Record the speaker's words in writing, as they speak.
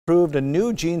Approved a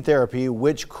new gene therapy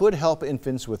which could help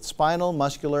infants with spinal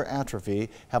muscular atrophy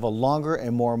have a longer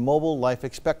and more mobile life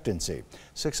expectancy.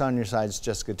 6 on Your Side's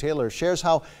Jessica Taylor shares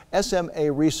how SMA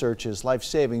research is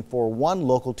life-saving for one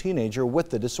local teenager with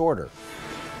the disorder.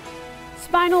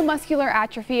 Spinal muscular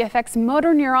atrophy affects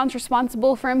motor neurons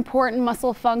responsible for important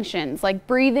muscle functions like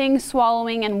breathing,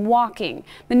 swallowing, and walking.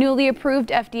 The newly approved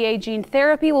FDA gene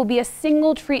therapy will be a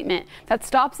single treatment that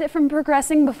stops it from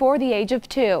progressing before the age of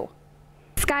 2.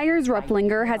 Skyers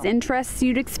Rupplinger has interests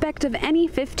you'd expect of any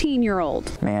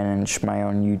 15-year-old. Manage my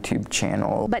own YouTube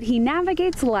channel. But he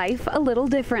navigates life a little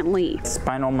differently.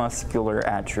 Spinal muscular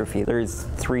atrophy, there's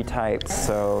 3 types.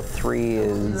 So 3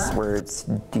 is where it's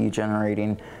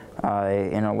degenerating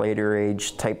in a later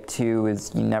age. Type 2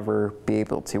 is you never be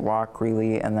able to walk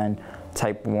really, and then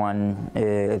Type 1,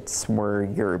 it's where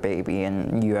you're a baby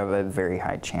and you have a very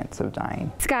high chance of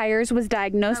dying. Skyers was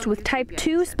diagnosed with Type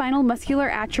 2 spinal muscular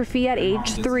atrophy at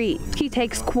age 3. He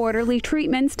takes quarterly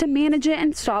treatments to manage it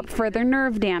and stop further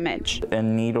nerve damage. A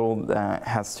needle that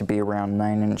has to be around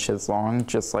 9 inches long,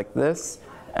 just like this,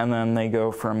 and then they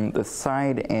go from the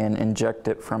side and inject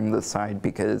it from the side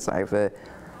because I have a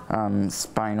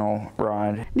spinal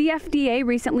rod. The FDA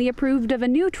recently approved of a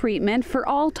new treatment for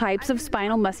all types of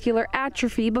spinal muscular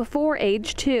atrophy before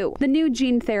age 2. The new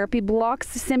gene therapy blocks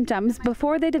symptoms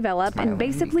before they develop and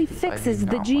basically fixes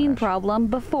the gene problem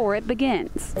before it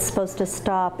begins. It's supposed to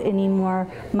stop any more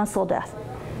muscle death,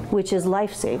 which is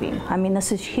life-saving. I mean,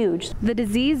 this is huge. The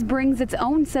disease brings its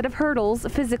own set of hurdles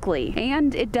physically,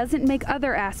 and it doesn't make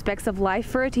other aspects of life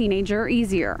for a teenager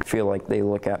easier. I feel like they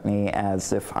look at me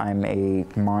as if I'm a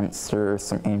monster or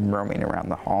something roaming around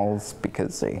the halls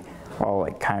because they all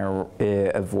kind of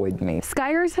avoid me.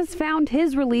 Skyers has found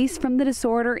his release from the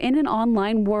disorder in an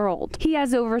online world. He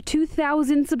has over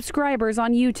 2,000 subscribers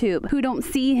on YouTube who don't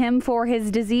see him for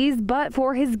his disease but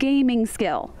for his gaming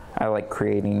skill. I like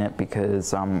creating it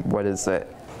because, what is it?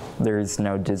 There's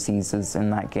no diseases in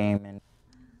that game.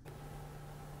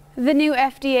 The new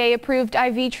FDA-approved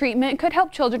IV treatment could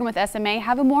help children with SMA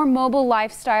have a more mobile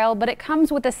lifestyle, but it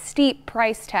comes with a steep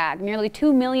price tag, nearly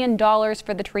 $2 million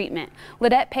for the treatment.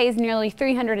 Lydette pays nearly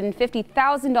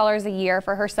 $350,000 a year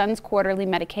for her son's quarterly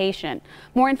medication.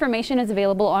 More information is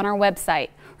available on our website.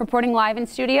 Reporting live in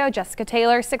studio, Jessica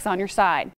Taylor, 6 on Your Side.